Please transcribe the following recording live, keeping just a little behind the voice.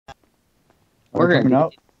We're Are we gonna coming do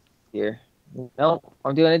out? it this year. Nope,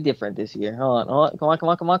 I'm doing it different this year. Hold on. Come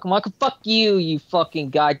on. Fuck you, you fucking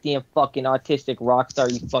goddamn fucking autistic rock star,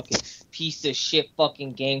 you fucking piece of shit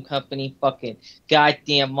fucking game company, fucking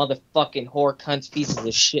goddamn motherfucking whore cunts pieces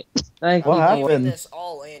of shit. Thank What you. I'm leaving happened? this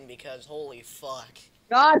all in because holy fuck.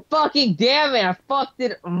 God fucking damn it, I fucked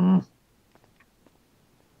it. God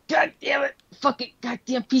damn it. Fucking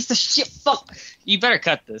goddamn piece of shit. Fuck. You better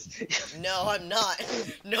cut this. No, I'm not.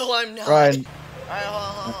 No, I'm not. Ryan. Alright,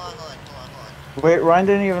 hold on. Wait, Ryan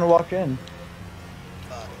didn't even walk in.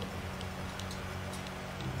 Fuck.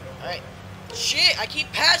 Alright. Shit, I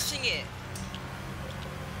keep passing it.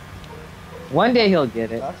 One day he'll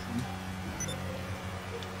get it. That's him.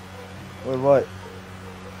 Wait, what?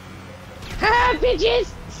 Ha,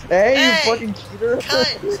 bitches! Hey, Hey! you fucking cheater!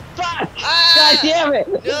 Cunt! Fuck! Ah! God damn it!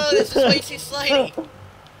 No, this is way too slidey.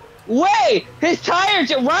 Wait!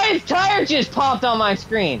 Ryan's tire just popped on my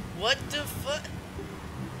screen. What the fuck?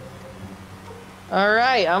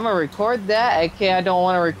 Alright, I'm gonna record that. Okay, I don't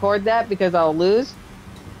want to record that because I'll lose.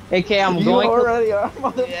 Okay, I'm You going to... already are,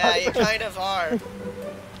 motherfucker. Yeah, you kind of are.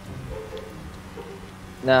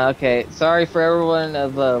 No, okay. Sorry for everyone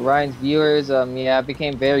of Ryan's viewers. Yeah, I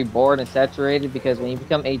became very bored and saturated because when you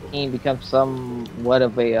become 18, you become somewhat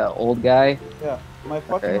of a old guy. Yeah, my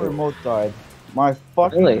fucking Okay. remote died. My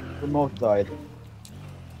fucking Really? remote died.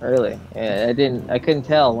 Really? Yeah, I couldn't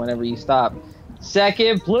tell whenever you stopped.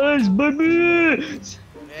 Second place, baby!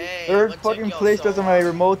 Hey, Third what took fucking y'all place so because my long?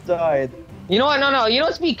 remote died. You know what? No. You know,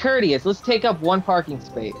 let's be courteous. Let's take up one parking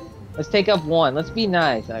space. Let's take up one. Let's be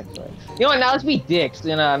nice, actually. You know what? Now let's be dicks.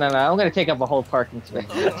 No. I'm gonna take up a whole parking space.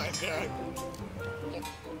 Oh my god.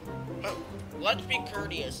 Let's be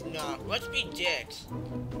courteous. No, let's be dicks.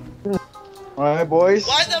 Alright, boys.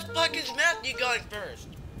 Why the fuck is Matthew going first?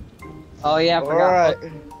 Oh yeah, I forgot.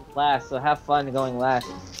 Alright. Last, so have fun going last.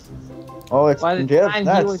 Oh, it's By the Jeff. time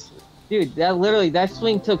That's... he was, dude, that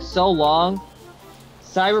swing took so long.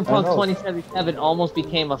 Cyberpunk know. 2077 almost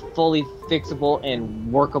became a fully fixable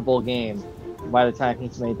and workable game by the time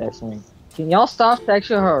he's made that swing. Can y'all stop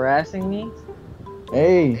sexually harassing me?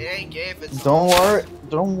 Hey, It ain't gay if it's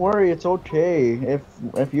don't worry, it's okay.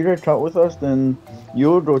 If you're caught with us, then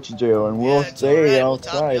you'll go to jail and we'll Yeah, it's stay alright, we'll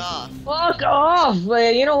top outside. you off. Fuck off!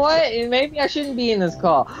 Man, you know what? Maybe I shouldn't be in this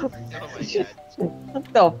call. Oh my god.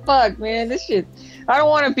 What the fuck, man? This shit. I don't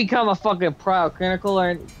want to become a fucking proud clinical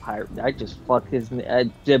or pirate. I just fucked his.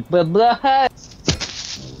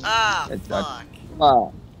 Ah, It's fuck.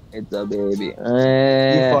 Oh, it's a baby. You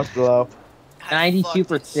fucked it up. I fucked it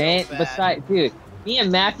 92%. so bad. Besides, dude, me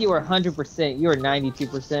and Matthew are 100%. You are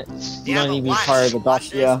 92%. You Yeah, don't but even be watch- part of the watch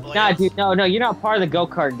this, Yeah. boys. Nah, dude, no, you're not part of the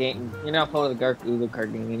go-kart game. You're not part of the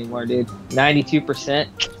go-kart game anymore, dude. 92%.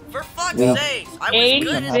 For fuck's Yeah. sakes, I was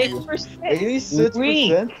good at this. 86%.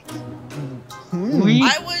 86%. We-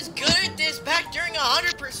 I was good at this back during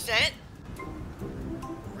 100%.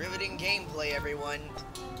 Riveting gameplay, everyone.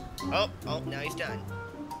 Oh, now he's done.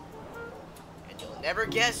 And you'll never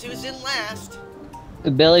guess who's in last.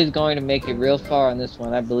 Billy's going to make it real far on this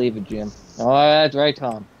one. I believe it, Jim. Oh, that's right,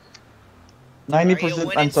 Tom. 90%.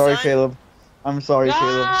 winning, I'm sorry, son? Caleb. I'm sorry,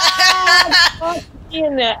 Caleb. Ah, fuck me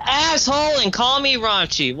in the asshole and call me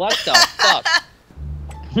raunchy. What the fuck?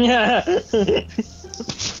 Yeah.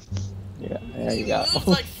 Yeah, there you go. moved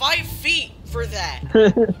like 5 feet for that.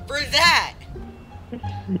 For that.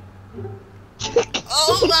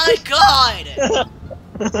 Oh my god!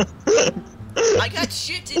 I got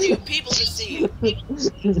shit to do, people to see.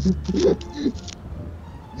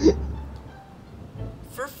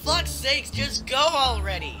 For fuck's sakes, just go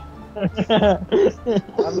already.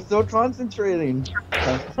 I'm still concentrating.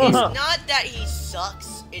 It's not that he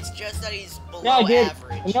sucks, it's just that he's below No, dude.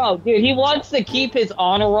 average. No, dude, he wants to keep his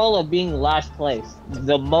honor roll of being last place.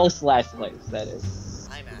 The most last place, that is.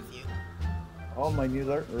 Hi, Matthew. Oh, my new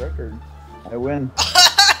record. I win.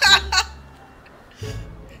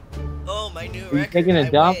 Oh, my new you record. taking a I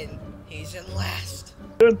dump? win. He's in last.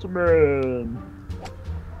 Gentlemen.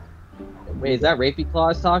 Wait, is that Rapey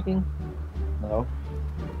Claus talking? No.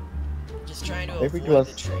 Just trying to Maybe avoid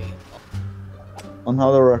the just- tree. On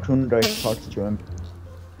how the raccoon guy talks to him.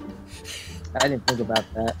 I didn't think about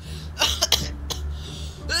that.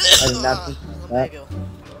 I did not think that. Lumbago.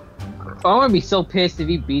 I'm gonna be so pissed if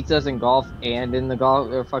he beats us in golf and in the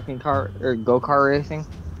golf or fucking car or go-kart racing.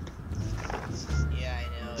 Yeah,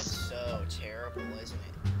 I know, it's so terrible, isn't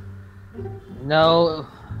it? No,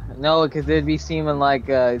 because it'd be seeming like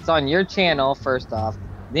it's on your channel first off,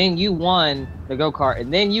 then you won the go-kart,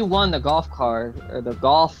 and then you won the golf cart, or the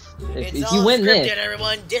golf. It's If all you win scripted, this,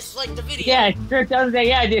 everyone. Dislike the video. yeah, script. I was like,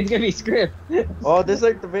 yeah, dude, it's gonna be script. Oh,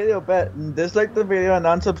 dislike the video, dislike the video and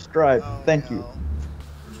unsubscribe. Oh, Thank no. you.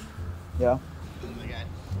 Yeah. Oh my god.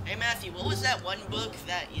 Hey Matthew, what was that one book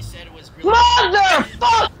that you said was really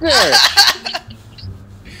Motherfucker!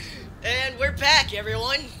 And we're back,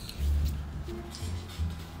 everyone.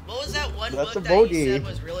 What was that one That's a book that you bogey. said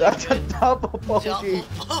was really That's a good? double bogey. Double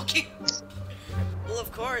bogey. Well,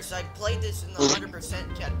 of course, I played this in the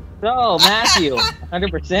 100% cat. So Matthew,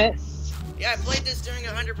 100%. Yeah, I played this during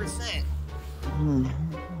 100%.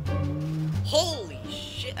 Holy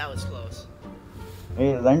shit, that was close.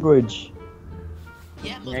 Hey, language.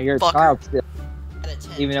 Yeah, Yeah, you're a motherfucker. child still. Out of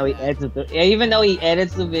 10, Even though he Matt.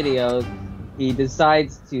 edits the videos, he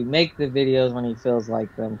decides to make the videos when he feels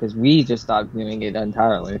like them, because we just stopped doing it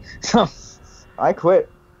entirely. So, I quit.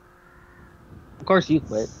 of course you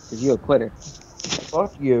quit, because you're a quitter.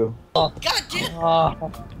 Fuck you. God damn.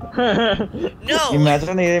 Oh. No.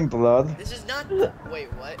 Imagine eating blood. This is not.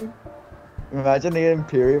 Wait, what? Imagine eating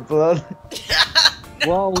period blood.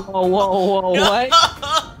 Whoa, whoa, whoa, whoa, No. what?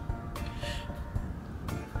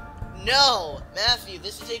 No, Matthew,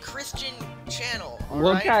 this is a Christian channel,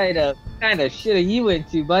 What alright? kind of shit are you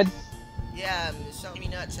into, bud? Yeah, something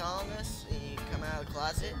you're not telling us? You come out of the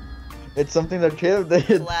closet? It's something that Caleb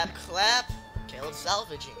did. Clap, clap. Caleb's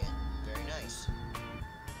salvaging it. Very nice.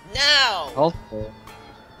 Now! Also,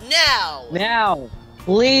 Now! now,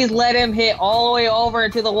 please let him hit all the way over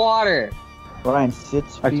into the water. Ryan,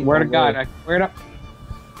 6 feet. I swear to away. God, I swear to.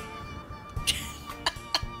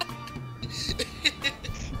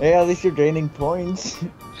 Hey, at least you're gaining points.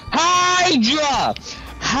 Hydra!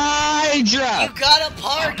 Hydra! You got a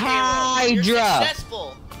par, Caleb! You're Hydra!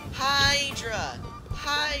 successful! Hydra!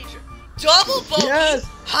 Hydra! Double bogey? Yes!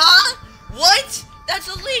 Huh? What? That's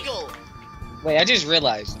illegal! Wait, I just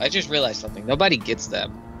realized something. Nobody gets that.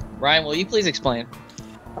 Ryan, will you please explain?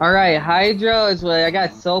 Alright, Hydra is what I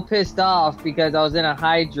got so pissed off because I was in a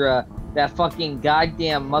Hydra. That fucking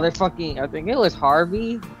goddamn motherfucking, I think it was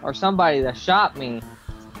Harvey or somebody that shot me.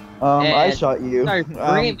 I And shot you. started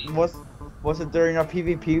screaming. Was it during a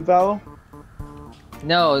PvP battle?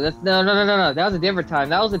 No, no. That was a different time.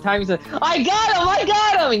 That was the time you said, I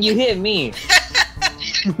got him! And you hit me.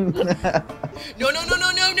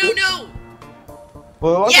 No!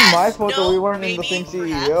 Well, it wasn't Yes! my fault that No, we weren't in the maybe, same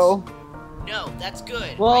perhaps. CEO. No, that's good.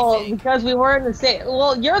 I Well, think. because we were in the same,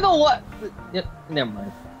 well, you're the one. Never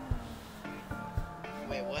mind.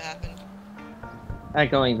 Wait, what happened? I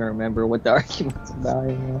don't even remember what the argument's about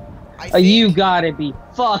anymore. I think, You gotta be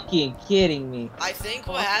fucking kidding me. I think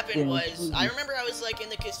what happened was, Fucking I remember I was like in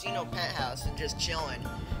the casino penthouse and just chilling,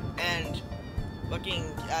 and fucking,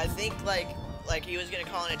 I think like he was gonna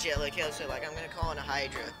call in a jail, like he said, like I'm gonna call in a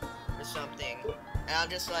Hydra or something, and I'm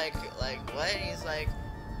just like what? And he's like,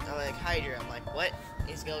 I'm like Hydra. I'm like what?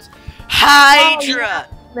 He goes Hydra,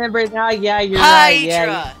 Remember now? Yeah, you're right.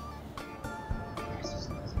 Hydra. Yeah.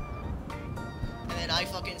 And then I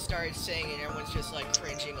fucking started saying it, and everyone's just like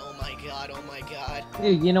cringing. Oh my god! Oh my god!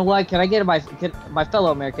 Dude, you know what? Can I get my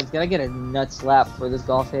fellow Americans? Can I get a nut slap for this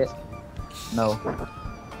golf hit? No.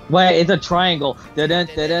 Wait, it's a triangle. Dun-dun,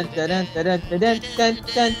 dun-dun, dun-dun, dun-dun, dun-dun,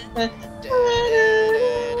 dun-dun, dun-dun.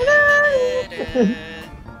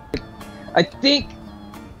 I think.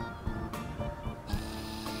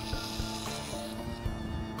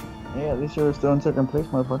 Hey, at least you're still in second place,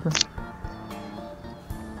 motherfucker.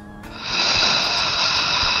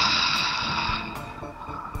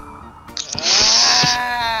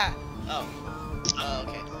 Ah! Oh,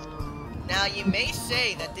 okay. Now you may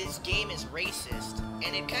say that this game is racist,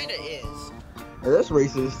 and it kinda is. Hey, that's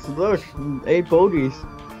racist. Look, 8 bogeys.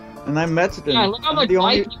 And I'm Mexican. Yeah, look how I'm much the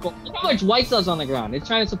white only- people. Look how much white stuff's on the ground. It's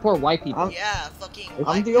trying to support white people. Yeah, fucking I'm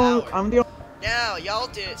white the only. power. I'm the only. Now, y'all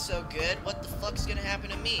did it so good, what the fuck's gonna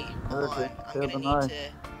happen to me? Hold on, Perfect. I'm Caleb gonna and need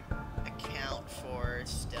to account for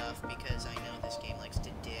stuff because I know this game likes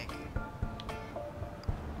to dick.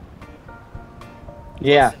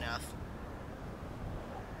 Yeah. Close enough.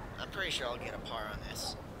 I'm pretty sure I'll get a par on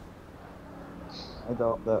this. I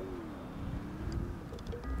doubt that.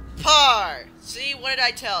 Par! See, what did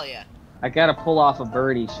I tell ya? I gotta pull off a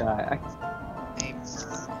birdie shot. Hey,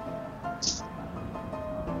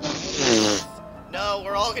 no,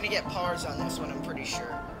 we're all gonna get pars on this one, I'm pretty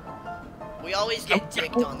sure. We always get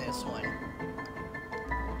dicked on this one.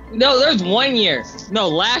 No, there's 1 year. No,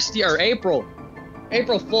 last year, April.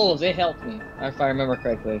 April Fools, it helped me, if I remember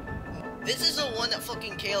correctly. This is the one that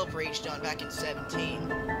fucking Caleb raged on back in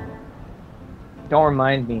 17. Don't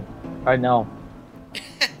remind me. I know.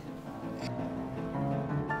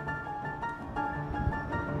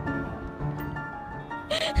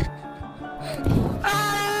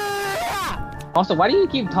 Also, why do you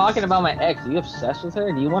keep talking about my ex? Are you obsessed with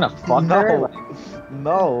her? Do you want to fuck her? No. Like,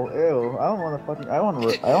 No, ew. I don't want to fucking. I don't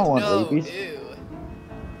want No, rabies. ew.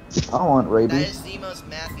 I don't want That rabies. is the most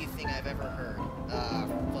Matthew thing I've ever heard.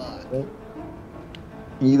 Fuck.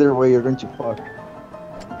 Either way, you're going to fuck.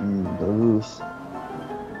 Lose.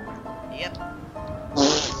 Yep.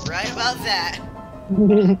 Right about that.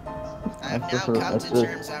 I've That's now it, come that's to it.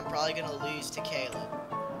 terms I'm probably gonna lose to Caleb.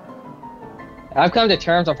 I've come to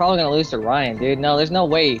terms. I'm probably gonna lose to Ryan, dude. No, there's no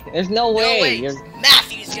way. There's no way. No, wait. You're-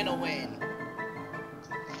 Matthew's gonna win.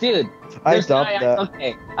 Dude. I there's doubt no- that.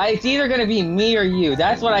 Okay, it's either gonna be me or you.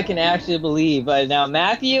 That's what I can actually believe. But now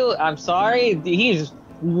Matthew, I'm sorry, he's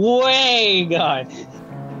way gone.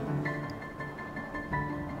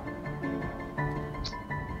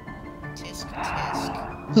 Tisk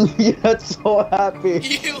tisk. You got so happy.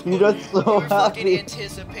 You got so you were fucking happy.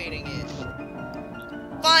 anticipating it.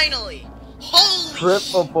 Finally! Holy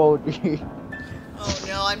Triple bogey. Oh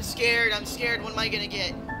no, I'm scared. I'm scared. What am I gonna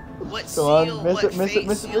get? What Come seal? on, miss what it, miss fate it,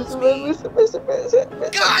 miss it, miss seals it, me? miss it, miss it, miss it, miss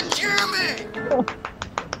it. God damn it!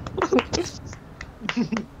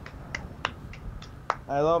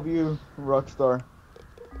 I love you, Rockstar.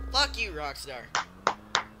 Fuck you, Rockstar.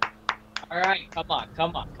 Alright, come on.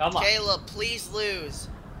 Caleb, please lose.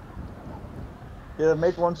 Yeah,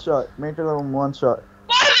 make one shot. Make it one shot.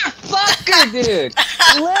 Motherfucker, dude!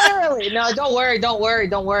 Literally! No, don't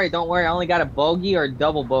worry. I only got a bogey or a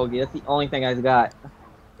double bogey. That's the only thing I got.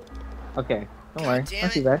 Okay, don't worry. damn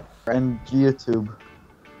Not too it. bad. And YouTube.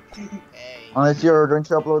 Hey. Unless you're going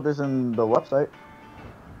to upload this in the website.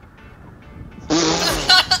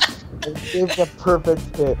 It's a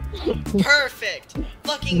perfect hit. Perfect!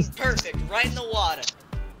 Fucking perfect! Right in the water.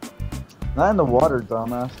 Not in the water,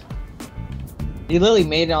 dumbass. He literally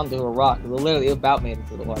made it onto a rock. He literally about made it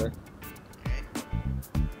to the water.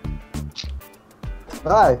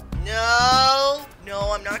 Hi. No!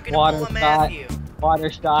 No, I'm not gonna Water pull a shot. Matthew. Water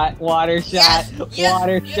shot. Water shot. Yes, yes,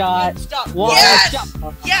 Water yes, shot. yes, stop. Water Yes!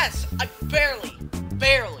 shot. Yes! I barely.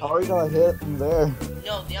 Barely. How are you gonna hit from there?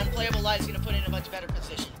 No, the unplayable light is gonna put it in a much better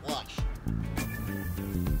position. Watch.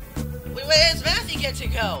 Wait, where does Matthew get to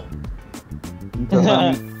go?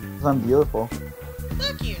 Because I'm beautiful.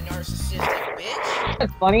 Fuck you, narcissistic bitch.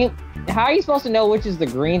 That's funny. How are you supposed to know which is the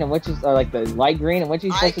green and which is like the light green and which are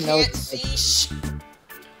you I supposed to know? can't see sh-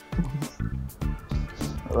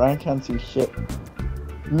 Ryan can't see shit.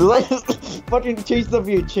 Like, fucking change the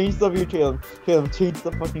view, Caleb. Caleb, change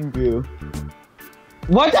the fucking view.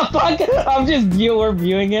 What the fuck? I'm just we're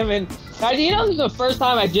viewing him and you know this is the first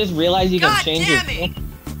time I just realized you can God change damn your it!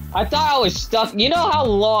 I thought I was stuck. You know how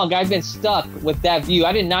long I've been stuck with that view?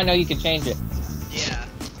 I did not know you could change it. Yeah.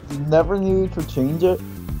 Never knew you could change it.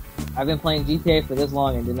 I've been playing GTA for this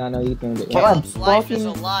long and did not know you can change it. Come on, Caleb's life is a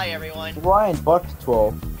fucking- lie, everyone. Ryan, fuck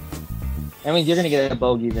 12. I mean, you're gonna get a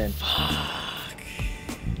bogey then. Fuck.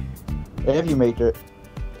 If you make it.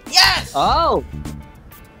 Yes! Oh!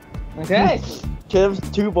 Okay. Caleb's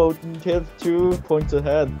 2 points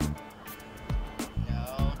ahead.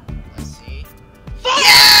 No. Let's see.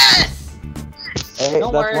 Yes! Hey,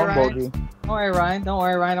 Don't that's worry, one Ryan. bogey. Don't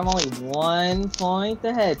worry, Ryan. I'm only 1 point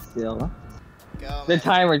ahead still. Go, The man.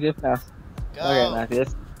 timer just passed. Go. Okay,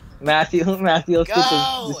 Matthew, let's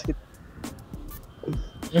Go! get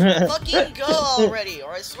this. Fucking go already,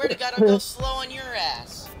 or I swear to God I'll go slow on your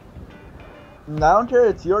ass. I don't care,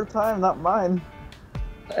 it's your time, not mine.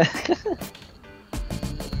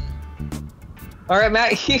 Alright,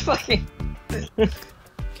 Matt, you fucking.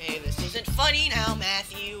 Okay, this isn't funny now,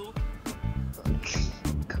 Matthew.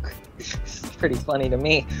 It's pretty funny to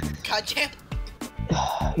me. God damn.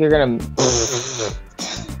 You're gonna.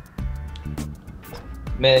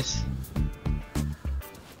 Miss.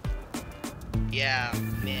 Yeah,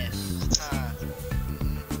 miss.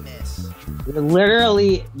 Miss.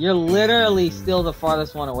 You're literally still the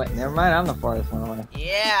farthest one away. Never mind, I'm the farthest one away.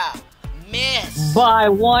 Yeah, miss. By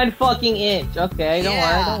 1 fucking inch. Okay,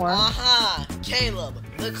 Yeah, don't worry. Uh-huh. Caleb,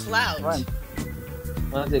 the clout. Ryan.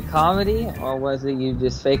 Was it comedy or was it you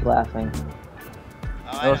just fake laughing?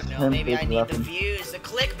 Oh, I don't know. him Maybe I fake need the laughing. views, the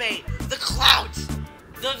clickbait, the clout,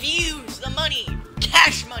 the views, the money,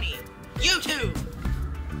 cash money, YouTube.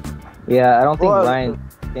 Yeah, I don't think Well, Ryan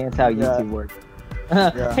understands how yeah. YouTube works. Yeah,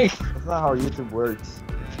 that's not how YouTube works.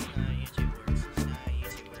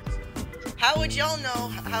 How would y'all know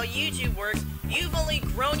how YouTube works? You've only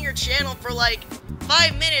grown your channel for like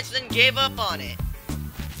 5 minutes, then gave up on it.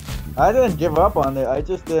 I didn't give up on it, I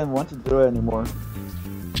just didn't want to do it anymore.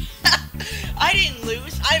 I didn't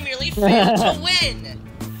lose. I merely failed to win.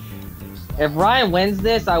 If Ryan wins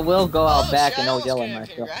this, I will go out Oh, back shit, and I no almost yell at can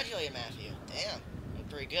myself. congratulate Matthew. Damn, you're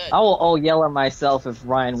pretty good. I will Yeller myself if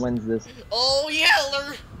Ryan wins this. Oh,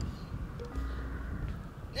 Yeller!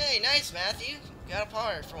 Hey, nice, Matthew. Got a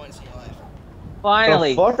par for once in your life.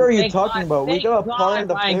 Finally. The fuck are you Thank talking about? We thank got a par in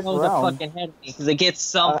the Ryan 5th goes round. to fucking head me because it gets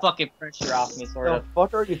some fucking pressure off me, sort The of.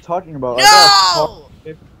 fuck are you talking about? No!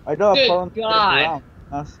 I got a par on the Good 5th God.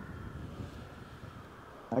 round.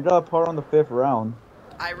 I got a par on the 5th round.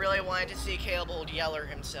 I really wanted to see Caleb hold Yeller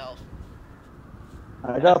himself.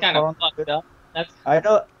 I That's got a kind par of on the fucked 5th. up. That's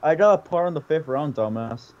I got a par on the 5th round,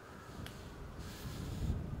 dumbass.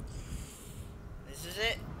 This is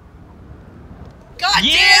it. God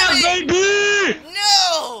yeah, damn it! baby!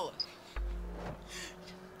 No!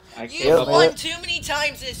 I You've up, won man. too many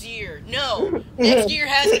times this year. No. Next year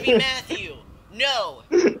has to be Matthew. No.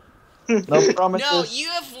 No promises. No, you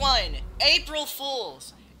have won April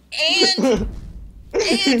Fools and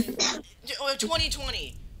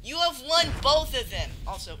 2020. You have won both of them.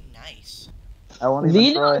 Also, nice. I won't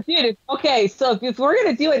even try. Dude, okay, so if we're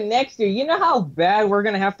gonna do it next year, you know how bad we're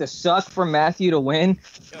gonna have to suck for Matthew to win?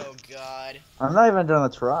 Oh, God. I'm not even gonna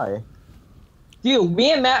try. Dude,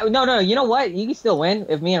 me and Matt, no, you know what? You can still win.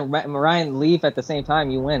 If me and Ryan leave at the same time,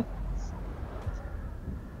 you win.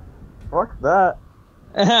 Fuck that.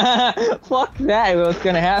 Fuck that, what's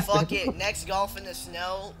gonna happen? Fuck it. Next golf in the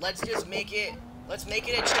snow. Let's make it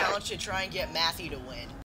a challenge to try and get Matthew to win.